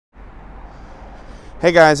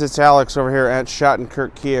Hey guys, it's Alex over here at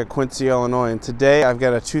Shottenkirk Kia, Quincy, Illinois, and today I've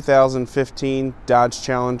got a 2015 Dodge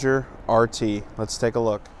Challenger RT. Let's take a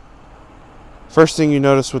look. First thing you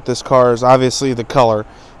notice with this car is obviously the color.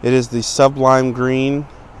 It is the Sublime green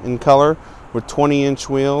in color with 20-inch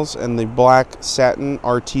wheels and the black satin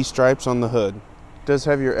RT stripes on the hood. It does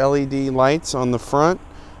have your LED lights on the front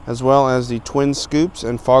as well as the twin scoops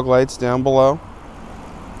and fog lights down below.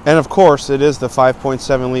 And of course, it is the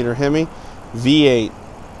 5.7 liter Hemi V8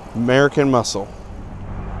 American Muscle.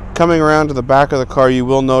 Coming around to the back of the car, you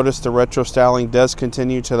will notice the retro styling does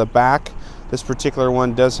continue to the back. This particular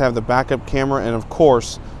one does have the backup camera and of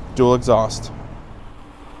course dual exhaust.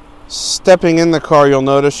 Stepping in the car, you'll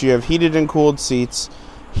notice you have heated and cooled seats,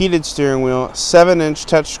 heated steering wheel, 7-inch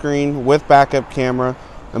touchscreen with backup camera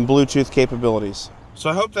and Bluetooth capabilities. So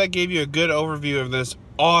I hope that gave you a good overview of this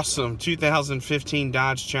awesome 2015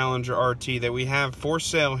 Dodge Challenger RT that we have for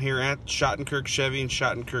sale here at Shottenkirk Chevy and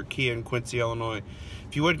Shottenkirk Kia in Quincy, Illinois.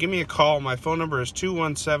 If you would, give me a call. My phone number is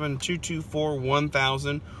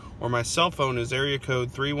 217-224-1000 or my cell phone is area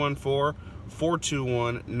code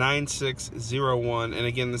 314-421-9601. And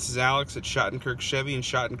again, this is Alex at Shottenkirk Chevy and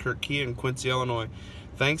Shottenkirk Kia in Quincy, Illinois.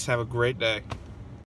 Thanks. Have a great day.